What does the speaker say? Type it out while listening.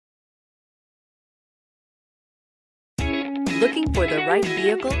Looking for the right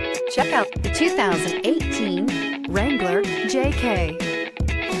vehicle? Check out the 2018 Wrangler JK.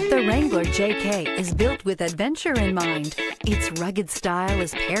 The Wrangler JK is built with adventure in mind. Its rugged style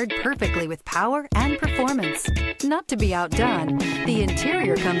is paired perfectly with power and performance. Not to be outdone, the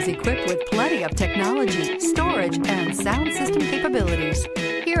interior comes equipped with plenty of technology, storage, and sound system capabilities.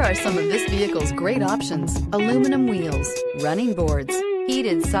 Here are some of this vehicle's great options: aluminum wheels, running boards,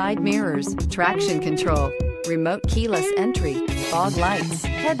 heated side mirrors, traction control, remote keyless entry, fog lights,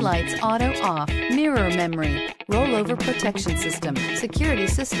 headlights auto off, mirror memory, rollover protection system, security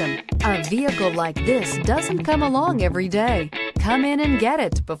system. A vehicle like this doesn't come along every day. Come in and get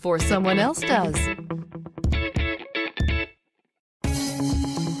it before someone else does.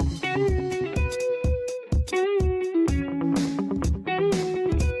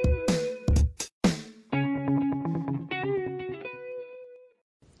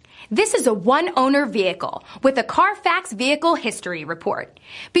 This is a one-owner vehicle with a Carfax Vehicle History Report.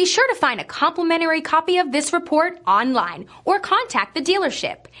 Be sure to find a complimentary copy of this report online or contact the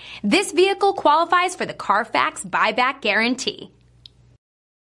dealership. This vehicle qualifies for the Carfax Buyback Guarantee.